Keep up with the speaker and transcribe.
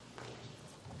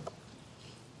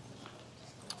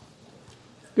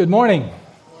Good morning.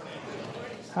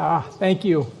 Thank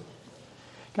you.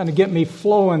 Kind of get me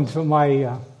flowing to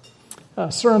my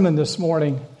sermon this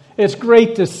morning. It's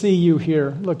great to see you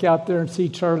here. Look out there and see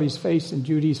Charlie's face and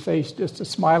Judy's face, just a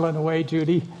smiling away,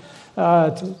 Judy.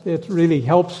 It really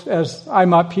helps as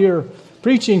I'm up here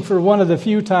preaching for one of the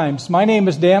few times. My name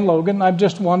is Dan Logan. I'm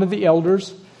just one of the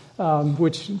elders,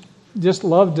 which just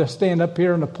love to stand up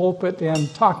here in the pulpit and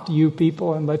talk to you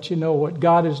people and let you know what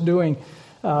God is doing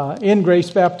in Grace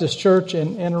Baptist Church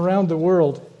and around the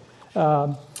world.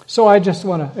 So I just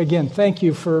want to, again, thank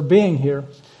you for being here.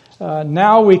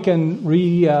 Now we can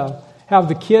have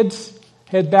the kids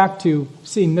head back to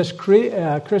see Miss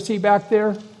Chrissy back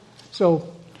there.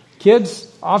 So kids,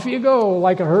 off you go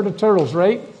like a herd of turtles,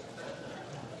 right?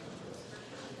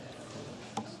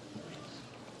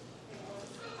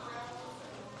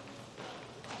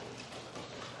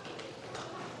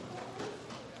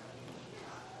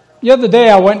 The other day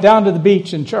I went down to the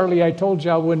beach, and Charlie, I told you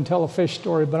I wouldn't tell a fish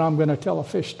story, but I'm going to tell a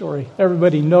fish story.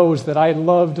 Everybody knows that I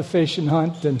love to fish and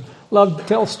hunt and love to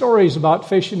tell stories about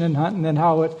fishing and hunting and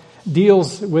how it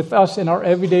deals with us in our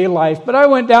everyday life. But I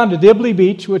went down to Dibley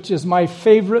Beach, which is my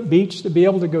favorite beach to be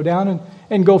able to go down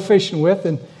and go fishing with.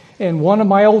 And one of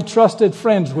my old trusted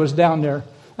friends was down there,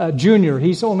 Junior.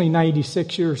 He's only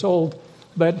 96 years old.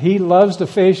 But he loves to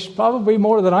fish probably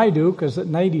more than I do, because at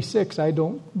 96, I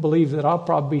don't believe that I'll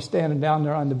probably be standing down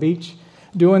there on the beach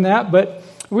doing that. But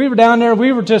we were down there.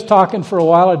 We were just talking for a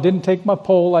while. I didn't take my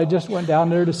pole. I just went down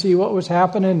there to see what was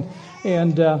happening.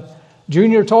 And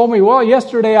Junior told me, well,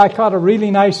 yesterday I caught a really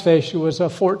nice fish. It was a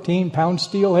 14-pound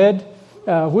steelhead,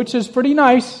 which is pretty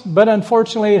nice. But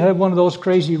unfortunately, it had one of those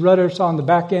crazy rudders on the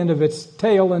back end of its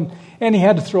tail, and he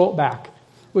had to throw it back,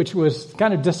 which was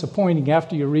kind of disappointing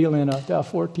after you reel in a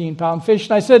 14-pound fish.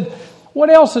 And I said, what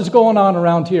else is going on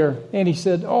around here? And he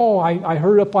said, I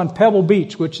heard up on Pebble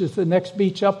Beach, which is the next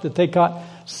beach up, that they caught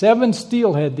 7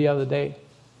 steelhead the other day.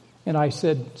 And I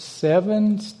said,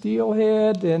 7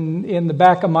 steelhead? And in the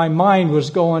back of my mind was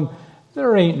going,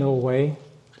 there ain't no way.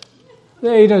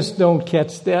 They just don't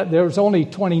catch that. There was only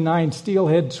 29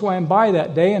 steelhead swam by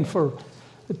that day, and for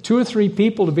 2 or 3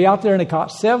 people to be out there and they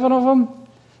caught 7 of them,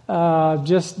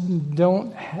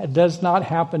 does not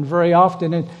happen very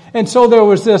often. And so there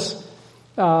was this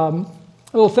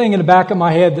little thing in the back of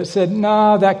my head that said,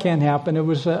 no, that can't happen. It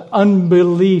was an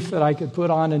unbelief that I could put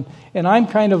on. And I'm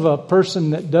kind of a person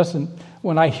that doesn't,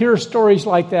 when I hear stories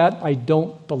like that, I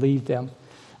don't believe them.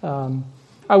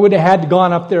 I would have had to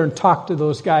gone up there and talk to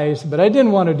those guys, but I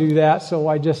didn't want to do that. So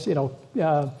I just,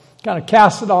 kind of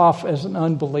cast it off as an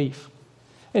unbelief.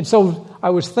 And so I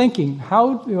was thinking,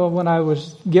 when I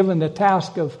was given the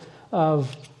task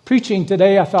of preaching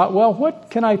today, I thought, well,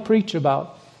 what can I preach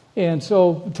about? And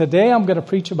so today I'm going to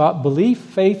preach about belief,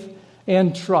 faith,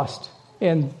 and trust.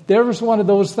 And there was one of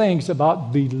those things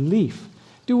about belief.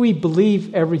 Do we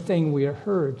believe everything we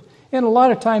heard? And a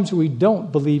lot of times we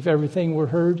don't believe everything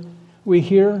we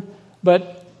hear,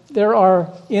 but there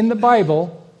are, in the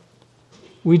Bible,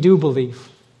 we do believe.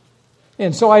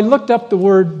 And so I looked up the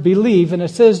word believe, and it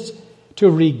says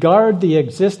to regard the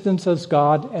existence of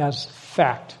God as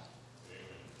fact.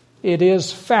 It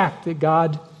is fact that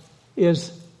God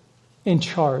is in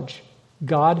charge.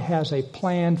 God has a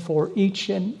plan for each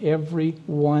and every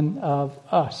one of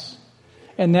us.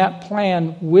 And that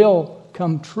plan will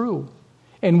come true.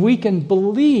 And we can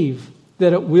believe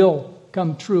that it will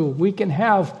come true. We can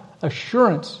have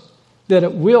assurance that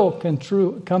it will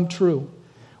come true.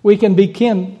 We can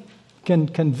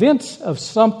convince of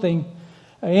something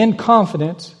in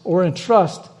confidence or in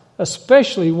trust,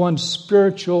 especially one's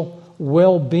spiritual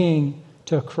well-being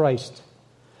to Christ.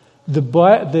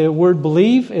 The word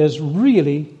believe is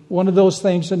really one of those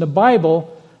things in the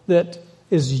Bible that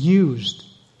is used.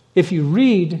 If you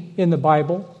read in the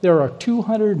Bible, there are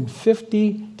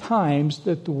 250 times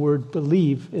that the word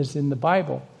believe is in the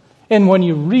Bible. And when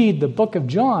you read the book of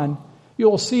John,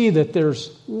 you'll see that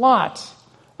there's lots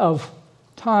of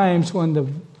times when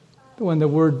the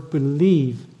word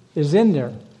believe is in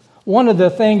there. One of the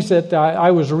things that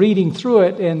I was reading through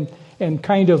it and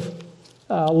kind of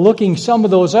looking some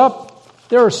of those up,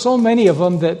 there are so many of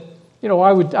them that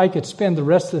I could spend the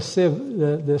rest of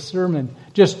the sermon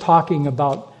just talking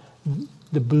about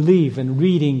the belief and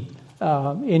reading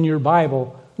in your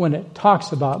Bible when it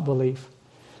talks about belief.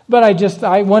 But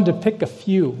I wanted to pick a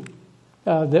few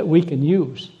that we can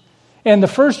use. And the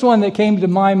first one that came to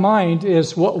my mind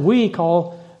is what we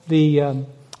call the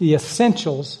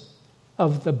essentials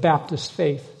of the Baptist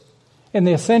faith. And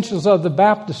the essentials of the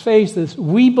Baptist faith is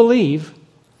we believe,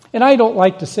 and I don't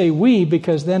like to say we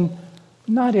because then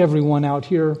not everyone out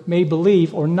here may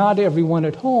believe, or not everyone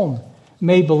at home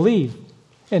may believe.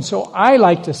 And so I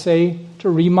like to say, to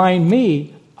remind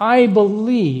me, I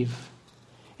believe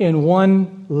in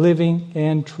one living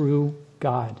and true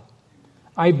God.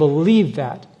 I believe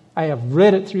that. I have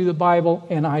read it through the Bible,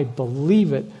 and I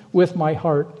believe it with my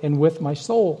heart and with my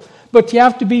soul. But you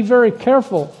have to be very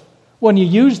careful when you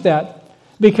use that,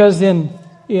 because in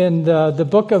the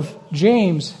book of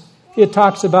James, it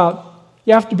talks about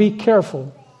you have to be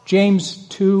careful. James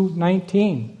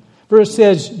 2:19, where it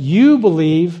says, "You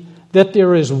believe that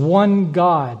there is one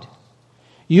God.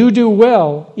 You do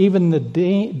well, even the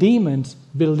demons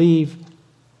believe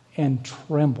and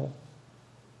tremble."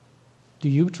 Do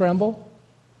you tremble?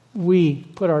 We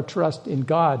put our trust in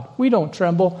God. We don't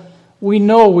tremble. We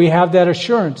know we have that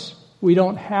assurance. We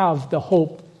don't have the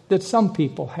hope that some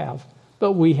people have,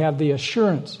 but we have the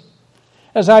assurance.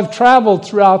 As I've traveled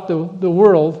throughout the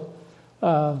world,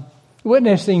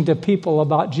 witnessing to people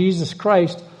about Jesus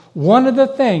Christ, one of the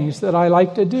things that I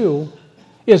like to do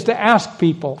is to ask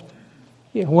people,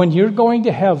 when you're going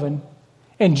to heaven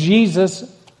and Jesus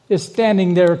is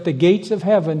standing there at the gates of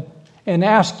heaven and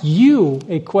ask you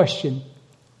a question,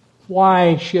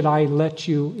 why should I let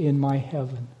you in my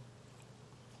heaven?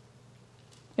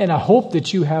 And I hope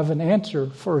that you have an answer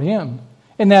for him.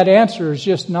 And that answer is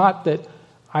just not that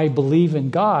I believe in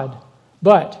God,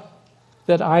 but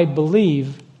that I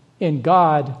believe in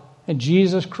God and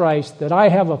Jesus Christ, that I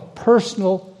have a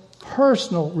personal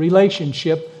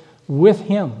relationship with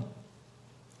him.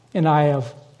 And I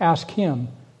have asked him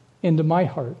into my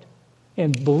heart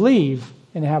and believe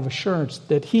and have assurance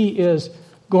that he is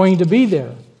going to be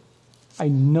there. I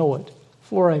know it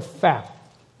for a fact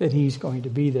that he's going to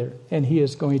be there and he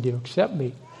is going to accept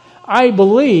me. I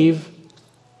believe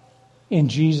in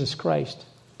Jesus Christ.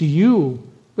 Do you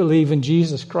believe in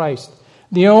Jesus Christ,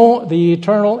 the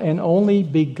eternal and only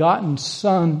begotten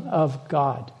Son of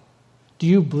God? Do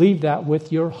you believe that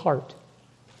with your heart?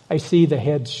 I see the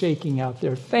heads shaking out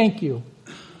there. Thank you.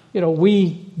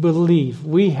 We believe.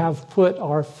 We have put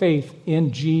our faith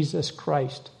in Jesus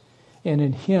Christ and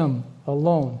in him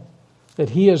alone, that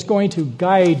he is going to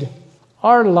guide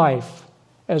our life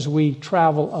as we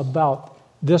travel about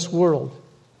this world.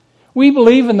 We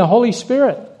believe in the Holy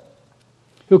Spirit,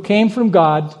 who came from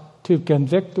God to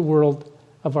convict the world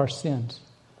of our sins.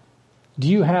 Do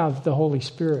you have the Holy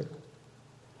Spirit?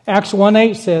 Acts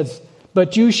 1:8 says,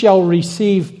 "But you shall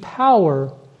receive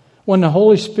power when the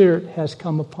Holy Spirit has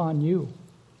come upon you."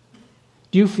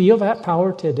 Do you feel that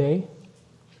power today?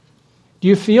 Do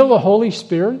you feel the Holy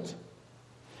Spirit?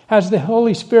 Has the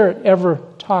Holy Spirit ever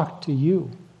talked to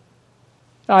you?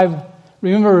 I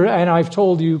remember, and I've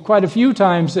told you quite a few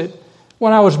times, that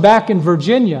when I was back in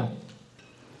Virginia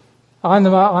on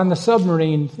the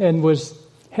submarine and was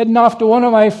heading off to one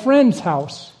of my friend's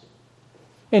house,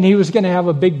 and he was going to have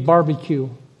a big barbecue.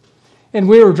 And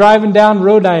we were driving down the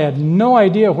road. I had no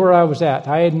idea where I was at.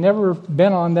 I had never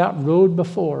been on that road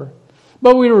before.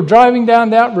 But we were driving down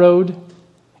that road,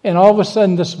 and all of a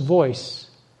sudden this voice,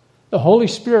 the Holy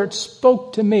Spirit,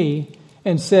 spoke to me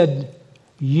and said,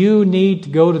 "You need to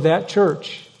go to that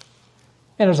church."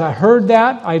 And as I heard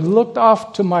that, I looked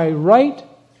off to my right,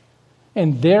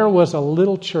 and there was a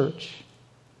little church,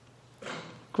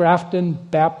 Grafton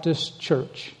Baptist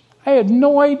Church. I had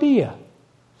no idea.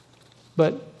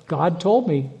 But God told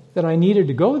me that I needed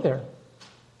to go there.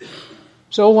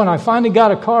 So when I finally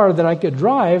got a car that I could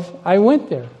drive, I went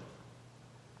there.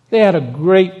 They had a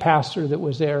great pastor that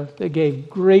was there that gave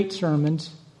great sermons.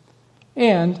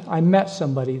 And I met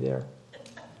somebody there.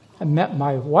 I met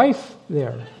my wife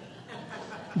there.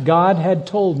 God had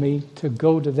told me to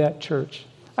go to that church.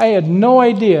 I had no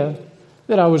idea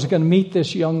that I was going to meet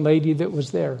this young lady that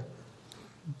was there.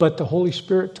 But the Holy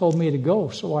Spirit told me to go,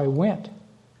 so I went.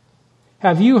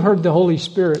 Have you heard the Holy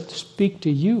Spirit speak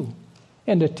to you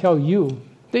and to tell you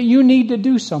that you need to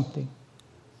do something?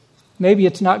 Maybe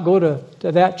it's not go to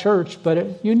that church,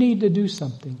 but you need to do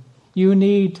something. You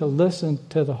need to listen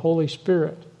to the Holy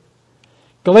Spirit.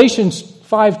 Galatians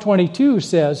 5:22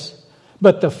 says,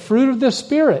 "But the fruit of the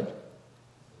Spirit,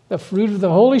 the fruit of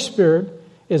the Holy Spirit,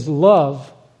 is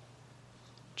love,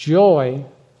 joy,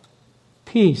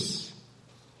 peace,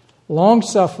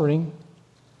 long-suffering,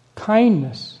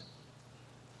 kindness,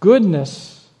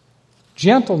 goodness,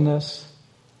 gentleness,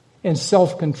 and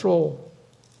self-control."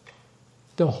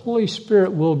 The Holy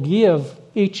Spirit will give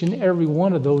each and every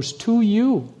one of those to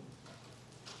you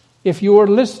if you are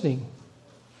listening.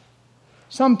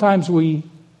 Sometimes we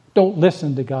don't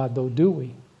listen to God, though, do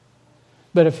we?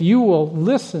 But if you will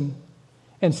listen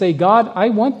and say, "God, I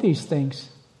want these things.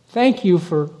 Thank you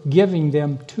for giving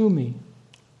them to me,"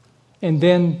 and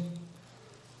then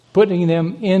putting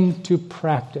them into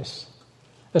practice,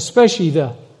 especially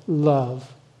the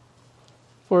love,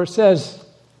 For it says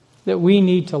that we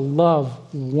need to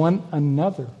love one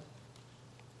another.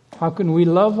 How can we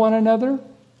love one another?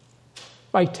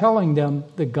 By telling them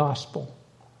the gospel,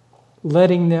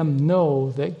 letting them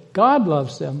know that God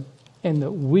loves them and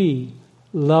that we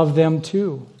love them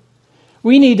too.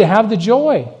 We need to have the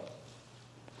joy.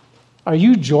 Are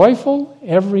you joyful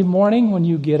every morning when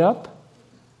you get up?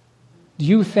 Do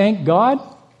you thank God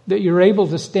that you're able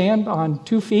to stand on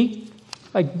 2 feet,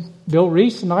 like Bill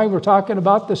Reese and I were talking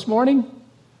about this morning?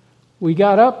 We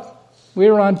got up, we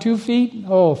were on 2 feet.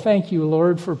 Oh, thank you,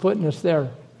 Lord, for putting us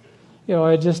there.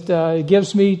 It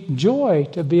gives me joy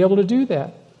to be able to do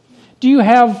that. Do you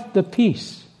have the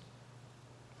peace?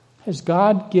 Has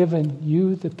God given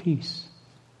you the peace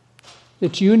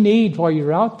that you need while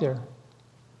you're out there?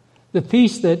 The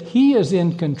peace that He is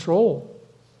in control.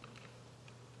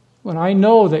 When I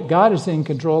know that God is in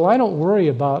control, I don't worry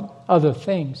about other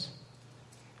things,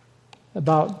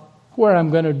 about where I'm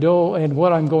going to go and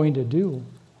what I'm going to do.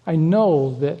 I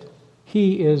know that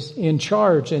He is in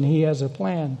charge and He has a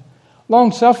plan.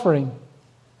 Long-suffering.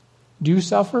 Do you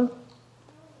suffer?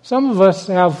 Some of us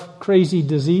have crazy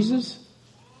diseases.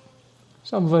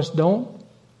 Some of us don't.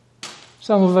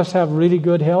 Some of us have really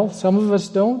good health. Some of us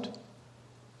don't.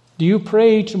 Do you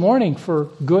pray each morning for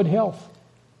good health?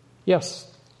 Yes.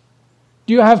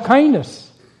 Do you have kindness?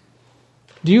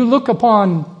 Do you look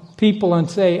upon people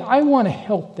and say, I want to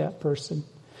help that person?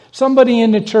 Somebody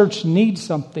in the church needs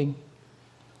something,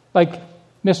 like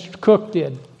Mr. Cook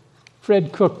did.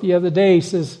 Fred Cook the other day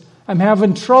says, I'm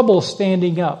having trouble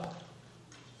standing up.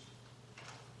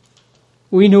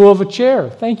 We knew of a chair.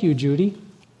 Thank you, Judy.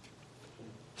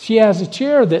 She has a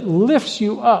chair that lifts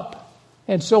you up.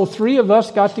 And so 3 of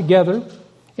us got together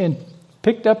and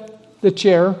picked up the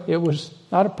chair. It was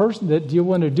not a person that you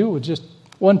want to do. It was just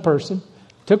one person.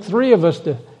 It took 3 of us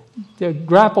to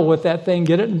grapple with that thing,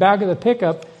 get it in the back of the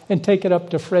pickup, and take it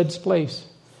up to Fred's place.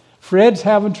 Fred's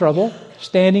having trouble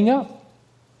standing up.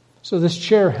 So this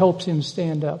chair helps him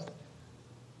stand up.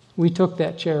 We took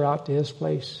that chair out to his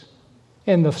place.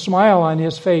 And the smile on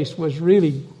his face was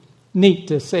really neat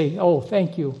to say, oh,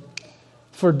 thank you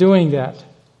for doing that.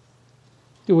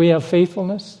 Do we have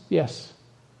faithfulness? Yes.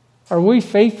 Are we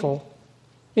faithful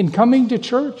in coming to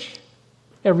church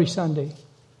every Sunday?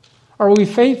 Are we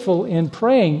faithful in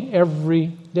praying every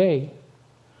day?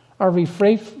 Are we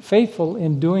faithful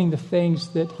in doing the things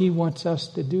that He wants us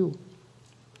to do?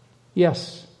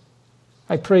 Yes.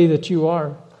 I pray that you are.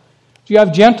 Do you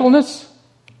have gentleness?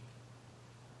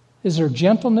 Is there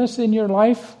gentleness in your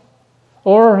life?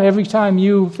 Or every time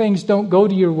things don't go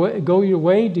your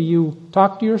way, do you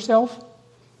talk to yourself?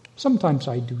 Sometimes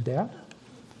I do that.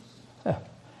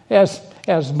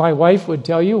 As my wife would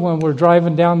tell you, when we're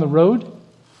driving down the road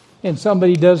and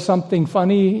somebody does something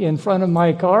funny in front of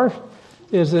my car,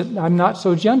 is that I'm not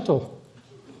so gentle.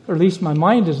 Or at least my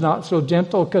mind is not so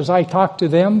gentle because I talk to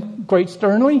them quite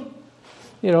sternly.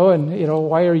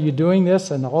 Why are you doing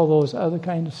this and all those other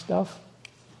kind of stuff.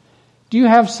 Do you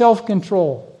have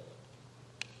self-control?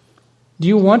 Do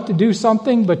you want to do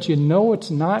something but you know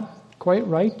it's not quite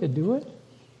right to do it?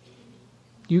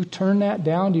 Do you turn that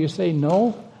down? Do you say,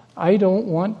 no, I don't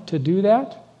want to do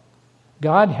that?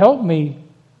 God, help me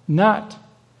not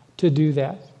to do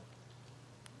that.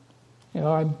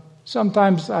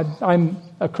 Sometimes I'm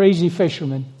a crazy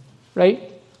fisherman,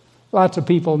 right? Lots of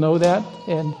people know that.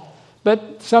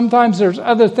 But sometimes there's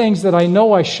other things that I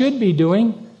know I should be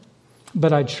doing,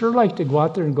 but I'd sure like to go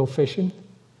out there and go fishing.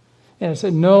 And I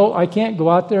said, no, I can't go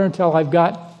out there until I've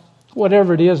got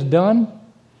whatever it is done,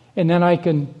 and then I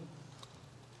can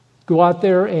go out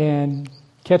there and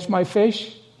catch my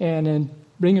fish and then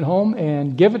bring it home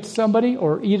and give it to somebody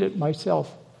or eat it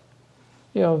myself.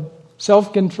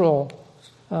 Self-control.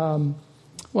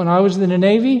 When I was in the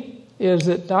Navy, is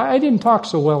that I didn't talk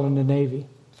so well in the Navy.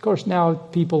 Of course, now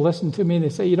people listen to me and they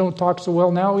say, you don't talk so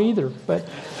well now either. But,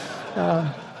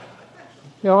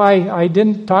 I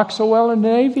didn't talk so well in the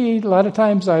Navy. A lot of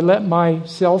times I let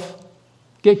myself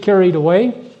get carried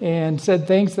away and said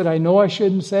things that I know I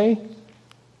shouldn't say.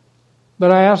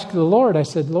 But I asked the Lord, I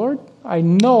said, Lord, I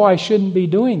know I shouldn't be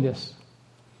doing this.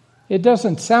 It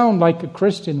doesn't sound like a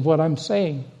Christian what I'm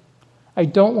saying. I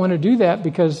don't want to do that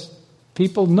because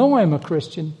people know I'm a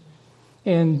Christian.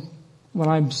 And when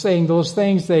I'm saying those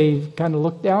things, they kind of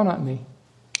look down at me.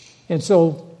 And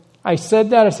so I said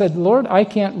that. I said, Lord, I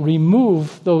can't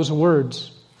remove those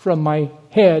words from my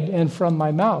head and from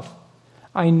my mouth.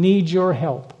 I need your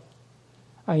help.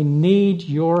 I need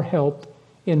your help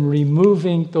in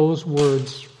removing those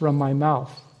words from my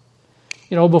mouth.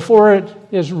 Before it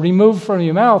is removed from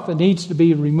your mouth, it needs to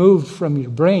be removed from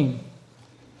your brain.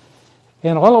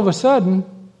 And all of a sudden,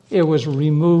 it was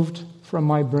removed from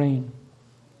my brain.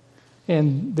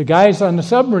 And the guys on the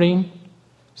submarine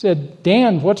said,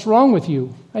 Dan, what's wrong with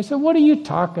you? I said, what are you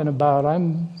talking about?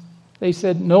 They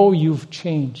said, no, you've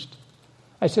changed.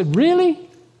 I said, really?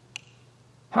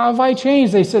 How have I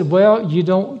changed? They said, well, you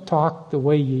don't talk the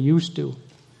way you used to.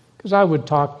 Because I would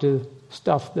talk to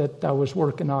stuff that I was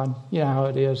working on. You know how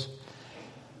it is.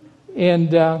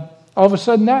 And all of a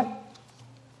sudden that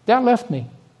left me.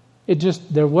 It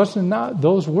just, there wasn't,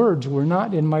 those words were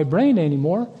not in my brain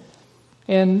anymore.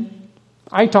 And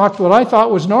I talked what I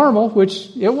thought was normal,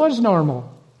 which it was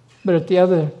normal. But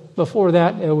before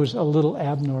that, it was a little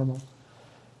abnormal.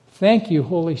 Thank you,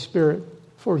 Holy Spirit,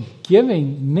 for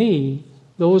giving me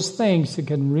those things that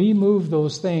can remove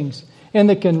those things and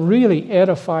that can really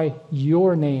edify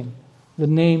your name, the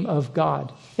name of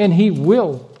God. And He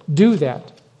will do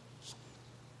that.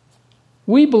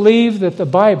 We believe that the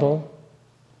Bible,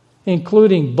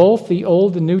 including both the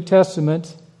Old and New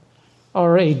Testament,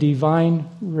 are a divine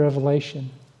revelation.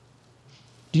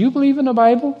 Do you believe in the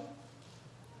Bible?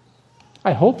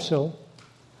 I hope so.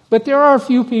 But there are a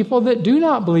few people that do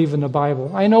not believe in the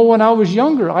Bible. I know when I was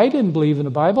younger, I didn't believe in the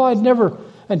Bible.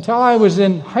 Until I was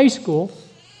in high school,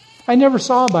 I never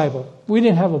saw a Bible. We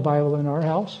didn't have a Bible in our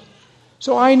house.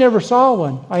 So I never saw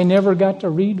one. I never got to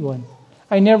read one.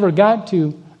 I never got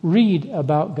to read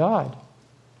about God.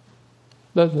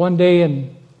 But one day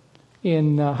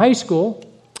in high school,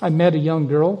 I met a young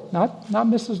girl, not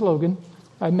Mrs. Logan.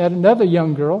 I met another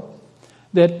young girl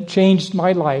that changed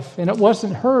my life. And it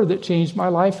wasn't her that changed my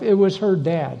life, it was her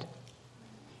dad.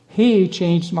 He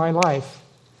changed my life.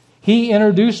 He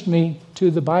introduced me to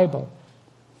the Bible.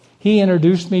 He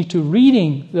introduced me to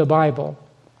reading the Bible.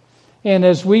 And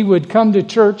as we would come to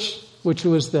church, which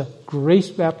was the Grace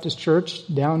Baptist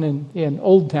Church down in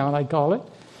Old Town, I call it,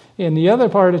 in the other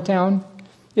part of town,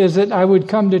 is that I would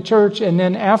come to church and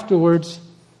then afterwards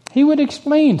he would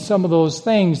explain some of those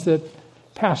things that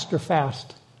Pastor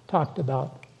Fast talked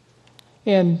about.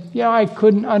 And I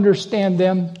couldn't understand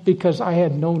them because I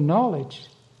had no knowledge.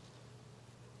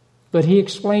 But he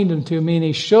explained them to me and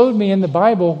he showed me in the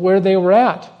Bible where they were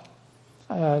at.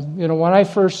 When I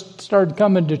first started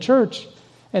coming to church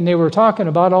and they were talking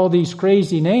about all these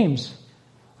crazy names,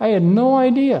 I had no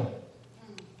idea.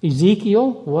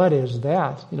 Ezekiel, what is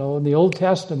that? In the Old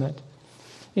Testament.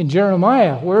 In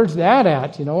Jeremiah, where's that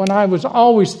at? And I was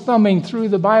always thumbing through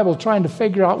the Bible trying to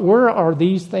figure out where are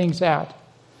these things at.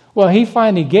 Well, he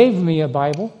finally gave me a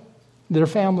Bible. Their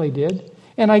family did.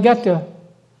 And I got to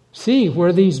see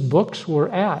where these books were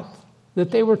at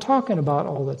that they were talking about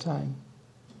all the time.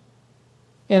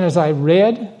 And as I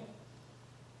read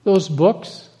those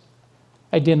books,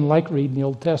 I didn't like reading the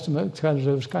Old Testament because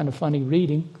it was kind of funny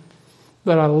reading.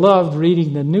 But I loved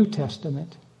reading the New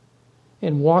Testament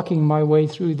and walking my way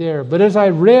through there. But as I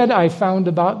read, I found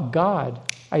about God.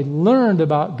 I learned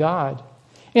about God.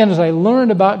 And as I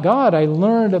learned about God, I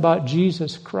learned about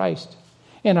Jesus Christ.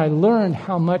 And I learned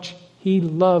how much He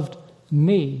loved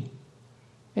me.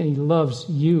 And He loves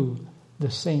you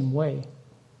the same way.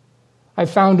 I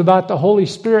found about the Holy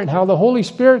Spirit, how the Holy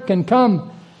Spirit can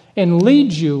come and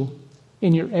lead you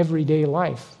in your everyday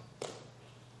life.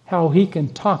 How He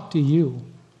can talk to you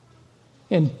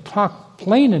and talk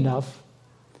plain enough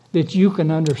that you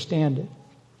can understand it.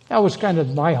 That was kind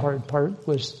of my hard part,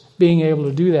 was being able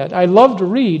to do that. I love to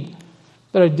read,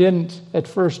 but I didn't at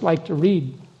first like to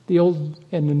read the Old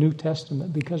and the New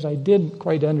Testament because I didn't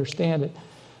quite understand it.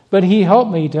 But He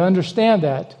helped me to understand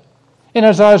that. And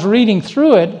as I was reading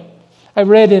through it, I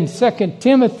read in 2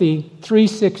 Timothy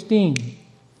 3:16,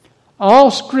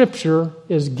 all Scripture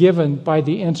is given by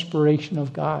the inspiration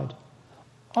of God.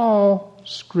 All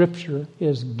Scripture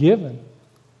is given.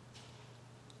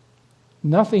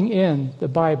 Nothing in the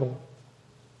Bible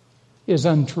is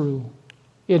untrue.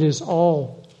 It is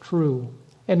all true.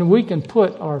 And we can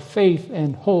put our faith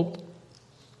and hope,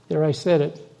 there I said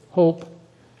it, hope,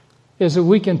 is that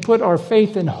we can put our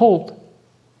faith and hope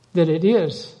that it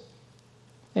is.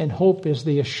 And hope is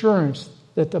the assurance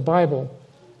that the Bible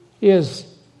is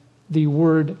the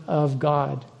Word of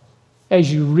God.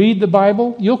 As you read the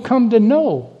Bible, you'll come to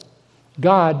know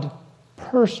God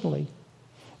personally.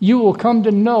 You will come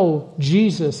to know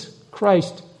Jesus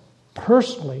Christ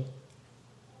personally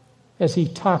as He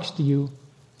talks to you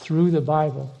through the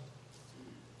Bible.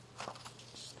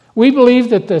 We believe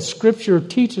that the Scripture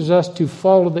teaches us to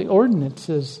follow the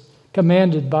ordinances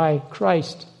commanded by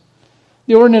Christ.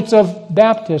 The ordinance of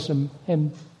baptism,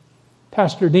 and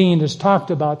Pastor Dean has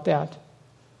talked about that.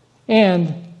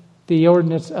 And the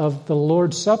ordinance of the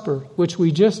Lord's Supper, which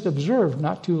we just observed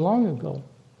not too long ago.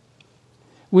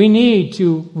 We need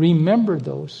to remember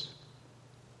those,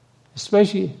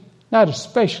 especially Not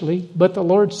especially, but the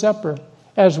Lord's Supper,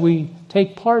 as we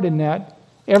take part in that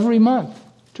every month,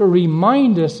 to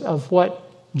remind us of what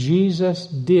Jesus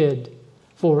did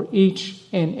for each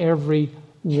and every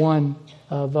one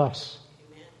of us.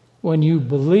 When you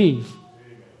believe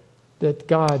that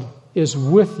God is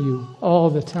with you all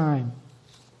the time.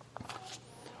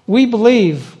 We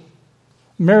believe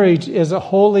marriage is a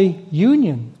holy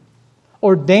union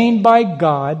ordained by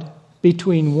God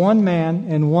between one man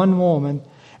and one woman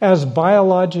as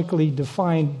biologically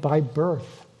defined by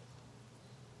birth.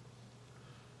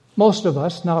 Most of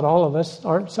us, not all of us,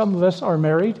 some of us are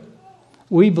married.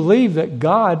 We believe that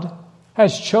God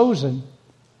has chosen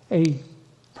a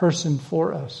person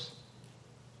for us.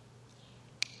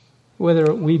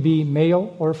 Whether we be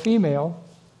male or female,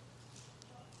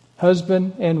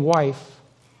 husband and wife,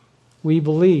 we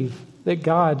believe that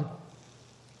God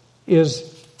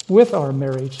is with our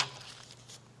marriage.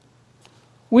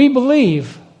 We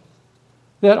believe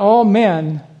that all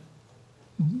men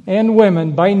and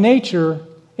women by nature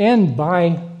and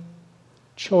by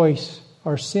choice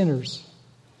are sinners,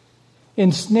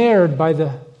 ensnared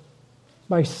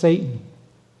by Satan.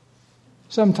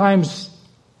 Sometimes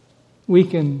we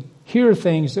can hear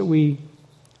things that we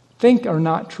think are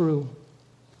not true,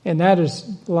 and that is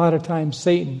a lot of times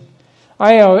Satan.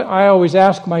 I always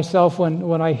ask myself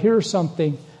when I hear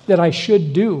something that I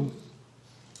should do,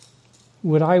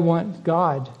 would I want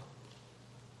God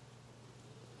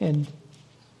and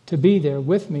to be there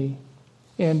with me?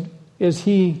 And is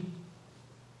He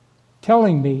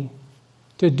telling me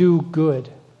to do good?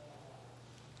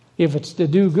 If it's to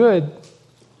do good,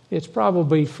 it's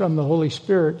probably from the Holy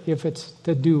Spirit. If it's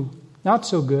to do not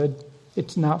so good,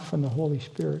 it's not from the Holy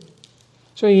Spirit.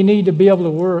 So you need to be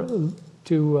able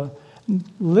to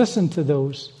listen to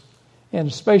those, and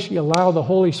especially allow the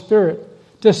Holy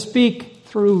Spirit to speak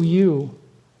through you.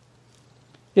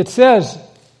 It says,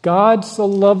 God so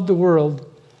loved the world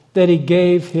that He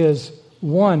gave His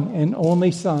one and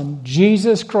only Son,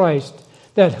 Jesus Christ,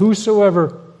 that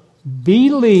whosoever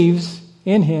believes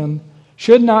in Him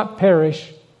should not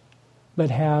perish,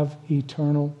 but have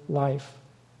eternal life.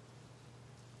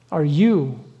 Are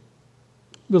you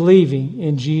believing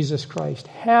in Jesus Christ?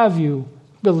 Have you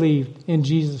believed in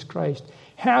Jesus Christ?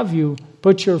 Have you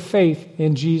put your faith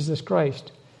in Jesus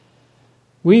Christ?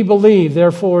 We believe,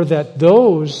 therefore, that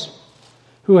those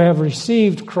who have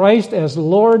received Christ as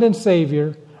Lord and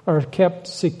Savior are kept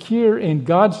secure in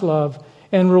God's love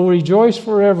and will rejoice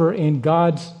forever in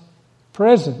God's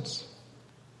presence.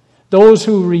 Those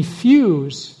who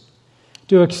refuse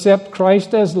to accept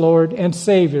Christ as Lord and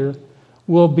Savior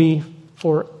will be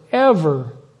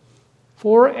forever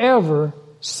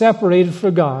separated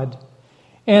from God,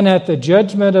 and at the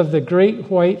judgment of the great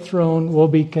white throne will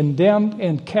be condemned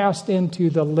and cast into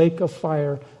the lake of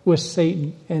fire with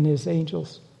Satan and his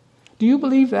angels. Do you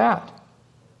believe that?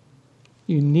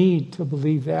 You need to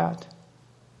believe that.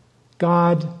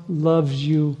 God loves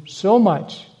you so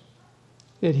much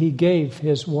that He gave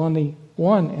His one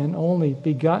and only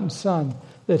begotten Son,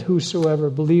 that whosoever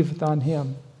believeth on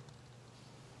Him.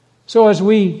 So as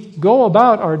we go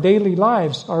about our daily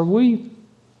lives, are we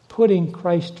putting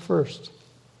Christ first?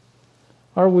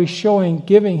 Are we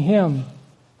giving Him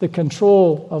the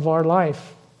control of our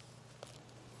life?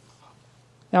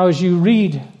 Now, as you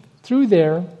read through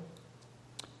there,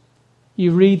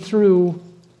 you read through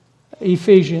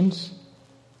Ephesians.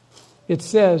 It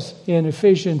says in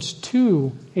Ephesians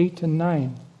 2, 8 and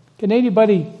 9. Can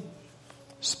anybody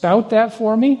spout that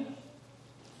for me?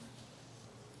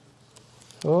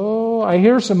 Oh, I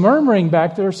hear some murmuring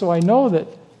back there, so I know that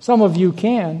some of you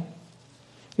can.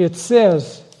 It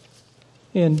says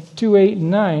in 2, 8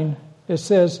 and 9, it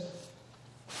says,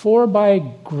 for by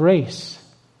grace,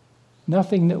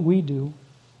 nothing that we do,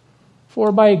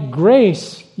 for by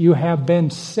grace you have been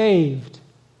saved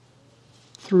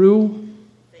through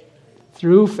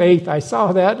faith. I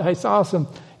saw that. I saw some,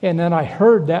 and then I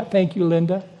heard that. Thank you,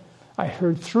 Linda. I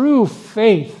heard through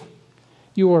faith.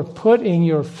 You are putting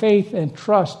your faith and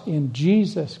trust in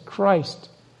Jesus Christ.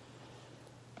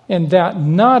 And that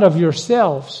not of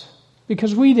yourselves,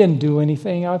 because we didn't do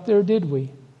anything out there, did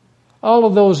we? All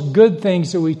of those good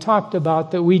things that we talked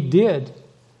about that we did.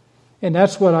 And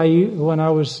that's what when I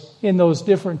was in those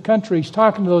different countries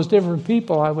talking to those different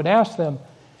people, I would ask them.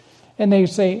 And they would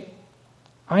say,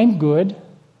 I'm good.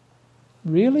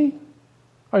 Really?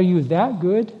 Are you that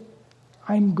good?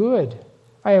 I'm good.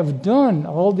 I have done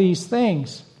all these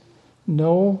things.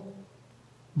 No,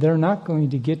 they're not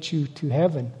going to get you to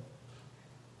heaven.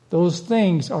 Those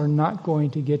things are not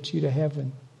going to get you to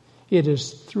heaven. It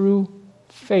is through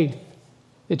faith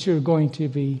that you're going to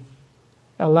be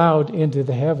allowed into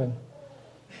the heaven.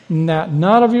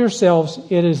 not of yourselves.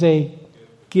 It is a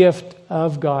gift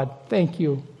of God. Thank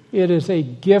you. It is a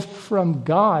gift from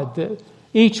God, that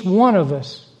each one of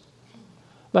us.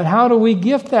 But how do we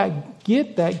get that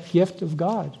gift of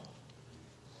God?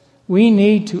 We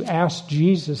need to ask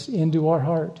Jesus into our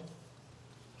heart.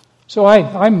 So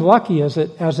I'm lucky as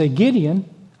a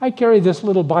Gideon. I carry this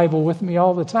little Bible with me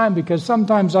all the time because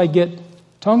sometimes I get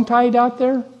tongue-tied out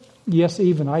there. Yes,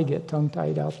 even I get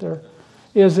tongue-tied out there.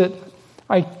 Is that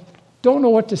I don't know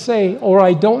what to say, or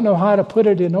I don't know how to put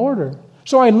it in order.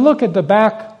 So I look at the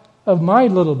back of my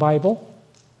little Bible,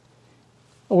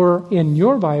 or in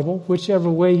your Bible, whichever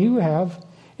way you have,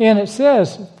 and it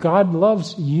says, God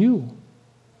loves you.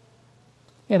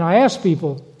 And I ask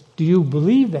people, do you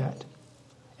believe that?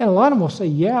 And a lot of them will say,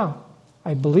 yeah,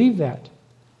 I believe that.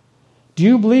 Do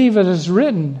you believe it is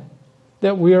written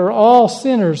that we are all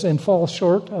sinners and fall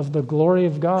short of the glory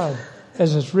of God,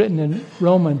 as is written in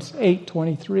Romans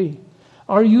 8:23?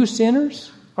 Are you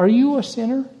sinners? Are you a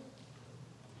sinner?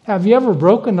 Have you ever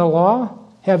broken the law?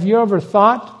 Have you ever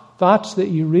thoughts that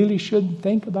you really shouldn't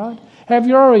think about? Have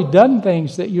you already done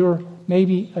things that you're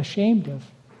maybe ashamed of?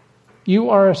 You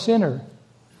are a sinner.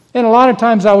 And a lot of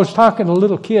times I was talking to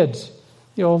little kids,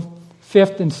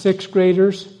 5th and 6th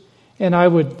graders, and I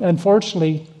would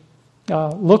unfortunately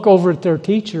look over at their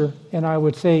teacher and I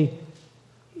would say,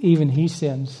 even he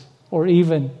sins, or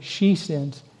even she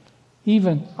sins,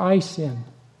 even I sin.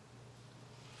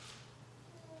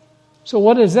 So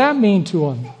what does that mean to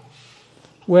them?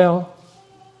 Well,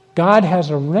 God has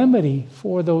a remedy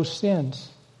for those sins.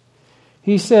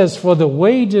 He says, for the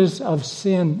wages of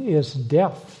sin is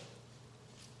death.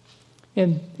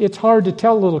 And it's hard to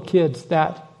tell little kids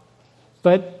that,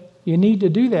 but you need to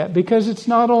do that because it's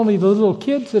not only the little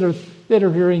kids that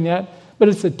are hearing that, but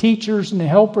it's the teachers and the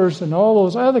helpers and all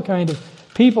those other kind of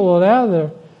people that are out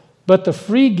there. But the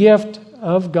free gift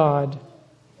of God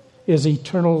is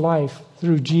eternal life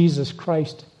through Jesus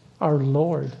Christ our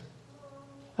Lord.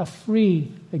 A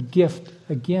gift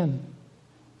again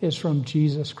is from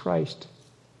Jesus Christ.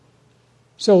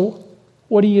 So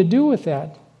what do you do with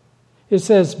that? It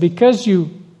says, because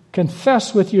you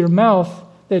confess with your mouth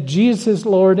that Jesus is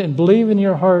Lord and believe in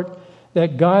your heart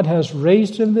that God has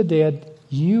raised him from the dead,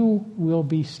 you will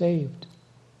be saved.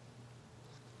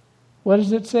 What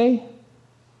does it say?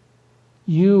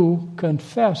 You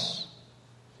confess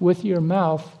with your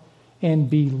mouth and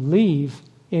believe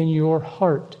in your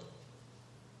heart,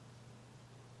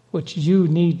 which you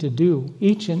need to do,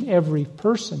 each and every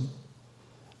person.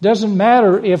 Doesn't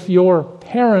matter if your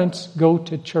parents go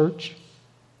to church.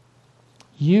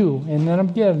 You, and then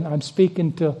again, I'm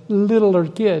speaking to littler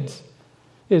kids,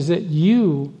 is that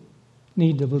you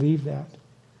need to believe that.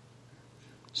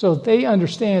 So they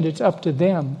understand it's up to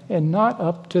them and not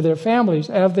up to their families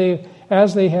as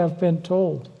they have been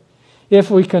told. If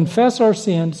we confess our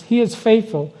sins, he is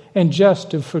faithful and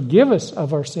just to forgive us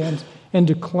of our sins and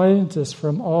to cleanse us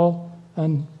from all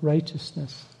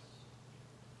unrighteousness.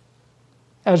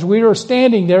 As we were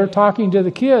standing there talking to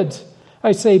the kids,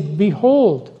 I say,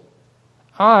 behold,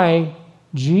 I,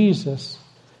 Jesus,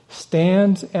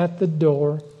 stands at the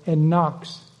door and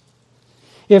knocks.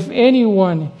 If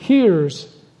anyone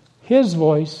hears his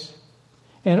voice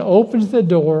and opens the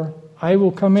door, I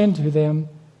will come into them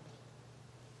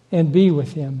and be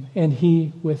with him, and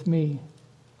he with me.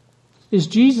 Is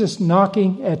Jesus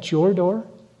knocking at your door?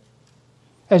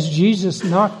 Has Jesus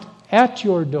knocked at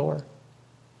your door?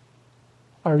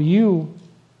 Are you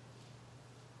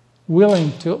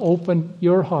willing to open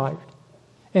your heart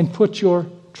and put your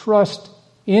trust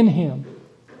in him?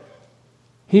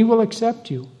 He will accept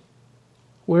you.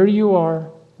 Where you are,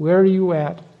 where are you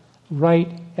at, right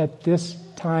at this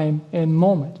time and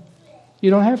moment. You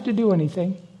don't have to do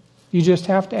anything. You just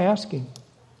have to ask him.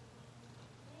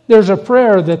 There's a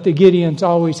prayer that the Gideons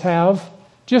always have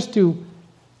just to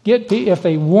get, if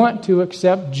they want to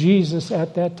accept Jesus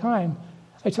at that time.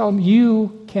 I tell them,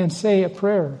 you can say a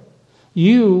prayer.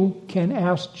 You can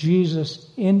ask Jesus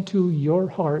into your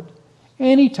heart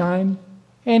anytime,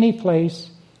 any place,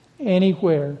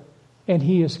 anywhere, and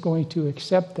he is going to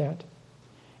accept that.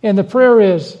 And the prayer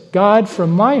is, God,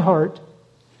 from my heart,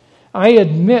 I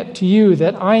admit to you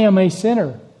that I am a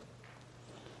sinner,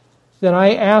 that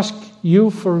I ask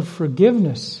you for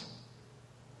forgiveness.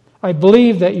 I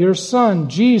believe that your Son,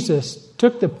 Jesus,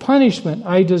 took the punishment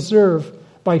I deserve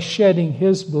by shedding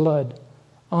his blood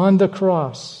on the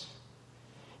cross.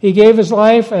 He gave his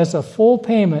life as a full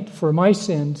payment for my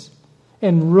sins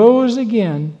and rose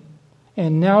again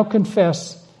and now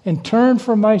confess and turn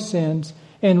from my sins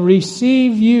and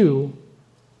receive you,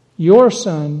 your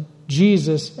Son,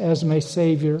 Jesus, as my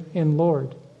Savior and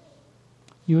Lord.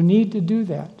 You need to do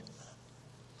that.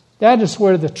 That is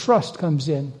where the trust comes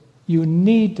in. You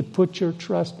need to put your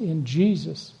trust in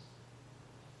Jesus.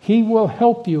 He will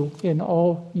help you in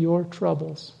all your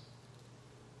troubles.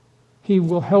 He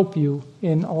will help you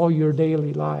in all your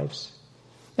daily lives.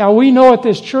 Now, we know at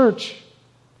this church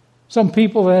some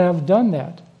people that have done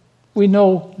that. We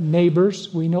know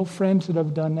neighbors, we know friends that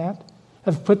have done that,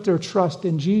 have put their trust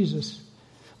in Jesus.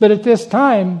 But at this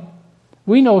time,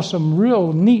 we know some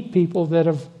real neat people that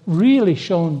have really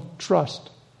shown trust.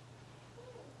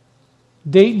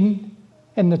 Dayton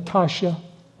and Natasha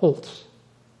Holtz.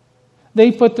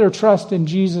 They put their trust in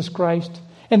Jesus Christ,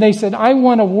 and they said, I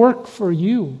want to work for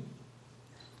you.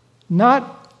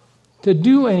 Not to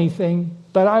do anything,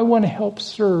 but I want to help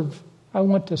serve. I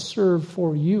want to serve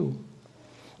for you.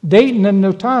 Dayton and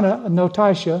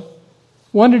Natasha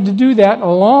wanted to do that a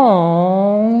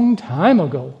long time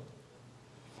ago.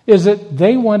 Is that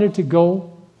they wanted to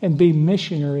go and be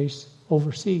missionaries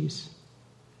overseas.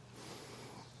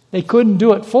 They couldn't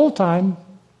do it full-time,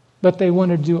 but they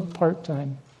wanted to do it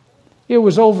part-time. It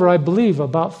was over, I believe,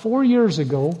 about 4 years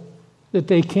ago that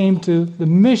they came to the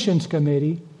missions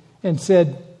committee and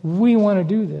said, we want to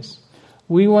do this.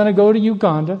 We want to go to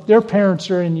Uganda. Their parents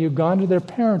are in Uganda. Their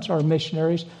parents are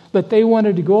missionaries, but they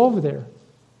wanted to go over there.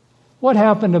 What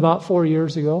happened about 4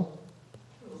 years ago?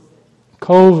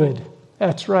 COVID.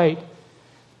 That's right.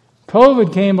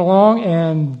 COVID came along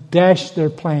and dashed their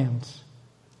plans.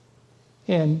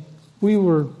 And we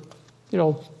were,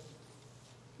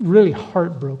 really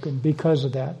heartbroken because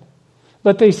of that.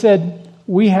 But they said,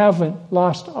 we haven't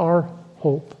lost our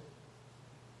hope.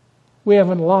 We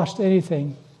haven't lost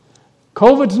anything.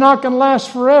 COVID's not going to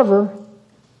last forever.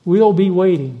 We'll be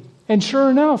waiting. And sure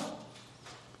enough,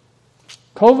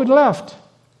 COVID left.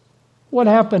 What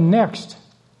happened next?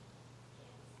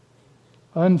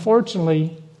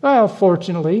 Unfortunately, put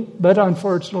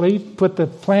the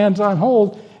plans on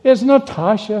hold, is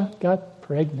Natasha got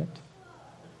pregnant.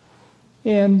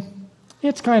 And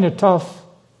it's kind of tough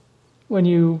when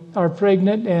you are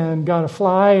pregnant and got to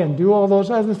fly and do all those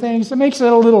other things. It makes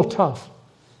it a little tough.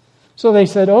 So they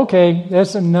said, okay,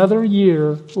 that's another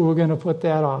year we're going to put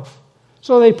that off.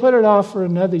 So they put it off for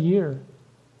another year.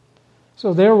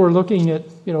 So there we're looking at,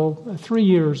 3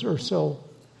 years or so.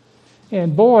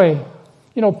 And boy,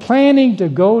 planning to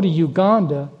go to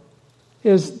Uganda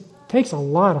takes a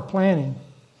lot of planning.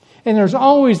 And there's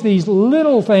always these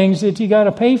little things that you got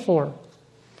to pay for.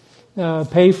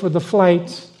 Pay for the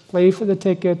flights, pay for the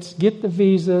tickets, get the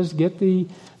visas, get the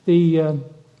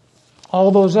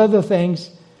all those other things.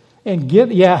 And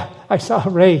I saw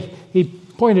Ray, he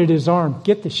pointed his arm,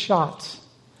 get the shots.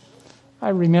 I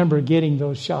remember getting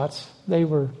those shots. They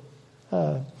were,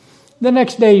 the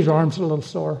next day your arm's a little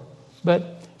sore.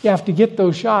 But you have to get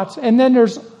those shots. And then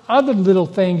there's other little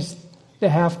things that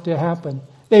have to happen.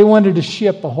 They wanted to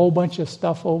ship a whole bunch of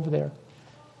stuff over there.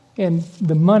 And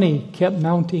the money kept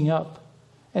mounting up.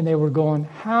 And they were going,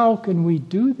 how can we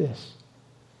do this?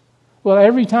 Well,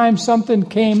 every time something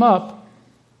came up,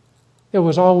 there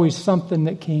was always something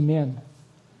that came in.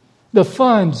 The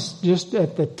funds, just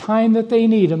at the time that they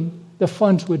need them, the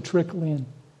funds would trickle in.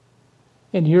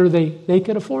 And here they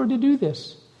could afford to do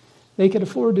this. They could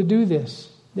afford to do this.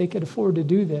 They could afford to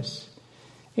do this.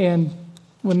 And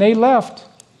when they left,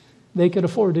 they could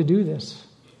afford to do this.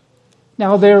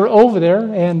 Now they're over there,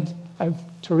 and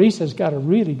Teresa's got a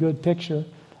really good picture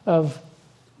of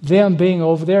them being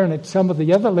over there, and some of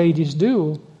the other ladies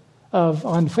do,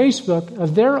 on Facebook,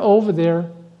 of they're over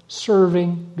there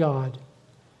serving God,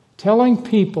 telling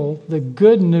people the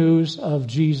good news of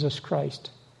Jesus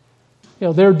Christ.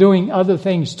 They're doing other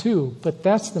things too, but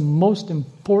that's the most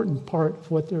important part of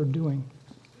what they're doing.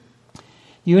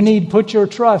 You need to put your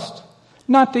trust,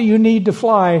 not that you need to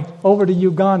fly over to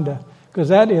Uganda, because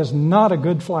that is not a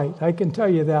good flight. I can tell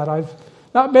you that. I've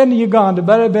not been to Uganda,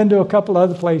 but I've been to a couple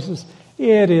other places.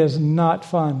 It is not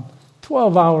fun.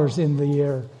 12 hours in the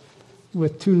air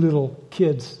with 2 little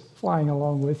kids flying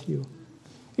along with you.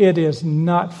 It is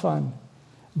not fun.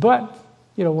 But,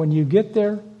 when you get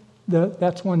there,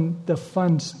 that's when the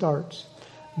fun starts.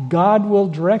 God will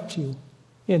direct you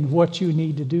in what you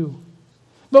need to do.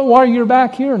 But while you're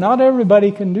back here, not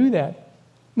everybody can do that.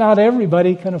 Not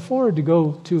everybody can afford to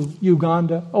go to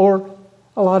Uganda or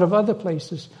a lot of other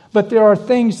places. But there are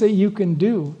things that you can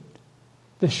do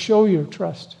to show your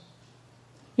trust.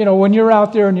 When you're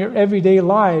out there in your everyday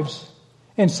lives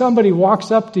and somebody walks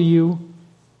up to you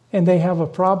and they have a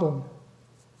problem,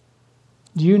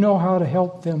 do you know how to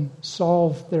help them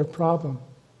solve their problem?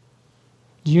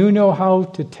 Do you know how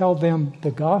to tell them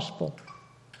the gospel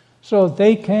so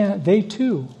they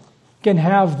too can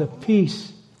have the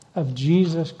peace of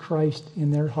Jesus Christ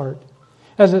in their heart.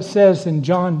 As it says in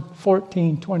John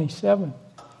 14:27,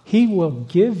 He will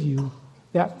give you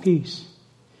that peace.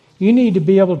 You need to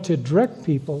be able to direct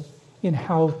people in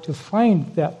how to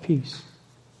find that peace.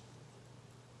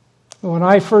 When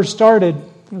I first started,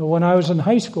 when I was in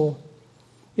high school,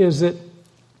 is that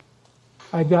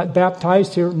I got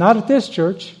baptized here, not at this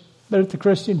church, but at the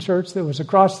Christian church that was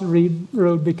across the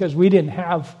road because we didn't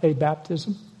have a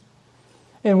baptism.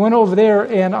 And went over there,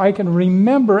 and I can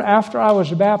remember after I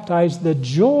was baptized the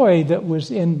joy that was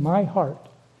in my heart.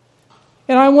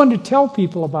 And I wanted to tell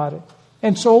people about it.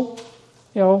 And so,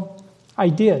 I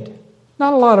did.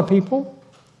 Not a lot of people.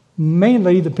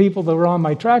 Mainly the people that were on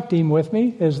my track team with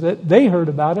me, is that they heard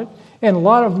about it, and a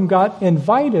lot of them got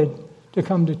invited to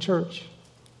come to church.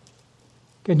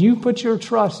 Can you put your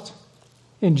trust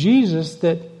in Jesus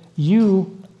that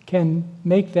you can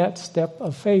make that step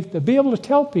of faith to be able to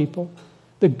tell people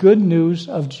the good news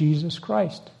of Jesus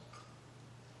Christ?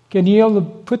 Can you be able to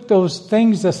put those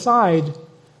things aside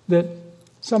that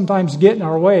sometimes get in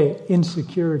our way?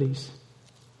 Insecurities.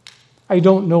 I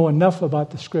don't know enough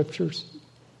about the Scriptures.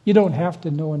 You don't have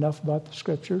to know enough about the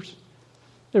Scriptures.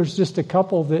 There's just a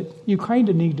couple that you kind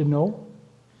of need to know.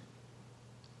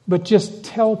 But just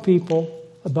tell people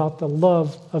about the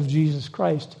love of Jesus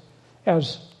Christ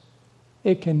as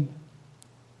it can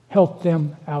help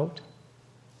them out.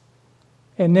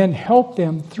 And then help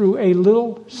them through a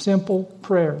little simple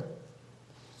prayer.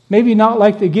 Maybe not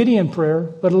like the Gideon prayer,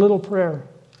 but a little prayer.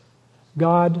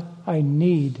 God, I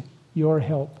need your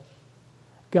help.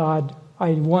 God,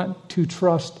 I want to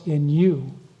trust in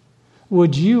you.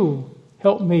 Would you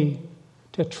help me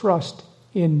to trust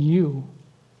in you?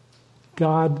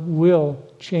 God will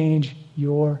change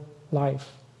your life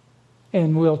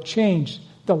and will change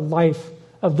the life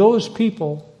of those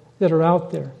people that are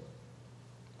out there.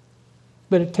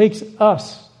 But it takes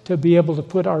us to be able to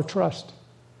put our trust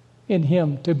in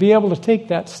Him, to be able to take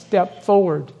that step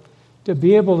forward, to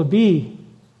be able to be,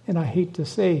 and I hate to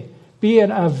say, be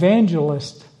an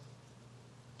evangelist,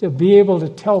 to be able to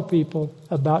tell people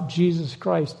about Jesus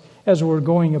Christ as we're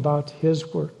going about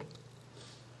His work.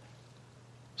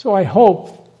 So I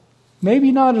hope,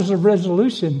 maybe not as a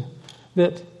resolution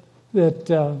that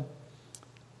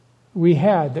we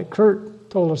had, that Kurt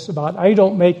told us about. I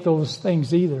don't make those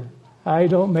things either. I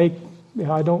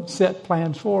don't set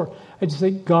plans for. I just say,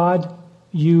 God,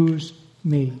 use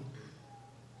me.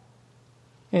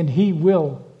 And He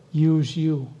will use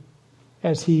you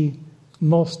as He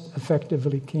most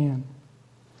effectively can.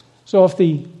 So if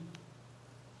the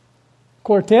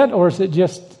quartet, or is it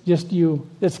just you,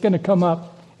 that's going to come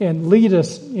up and lead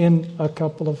us in a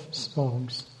couple of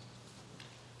songs.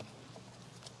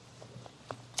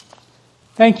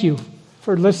 Thank you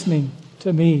for listening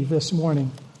to me this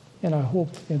morning. And I hope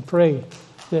and pray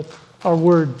that our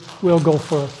word will go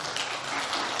forth.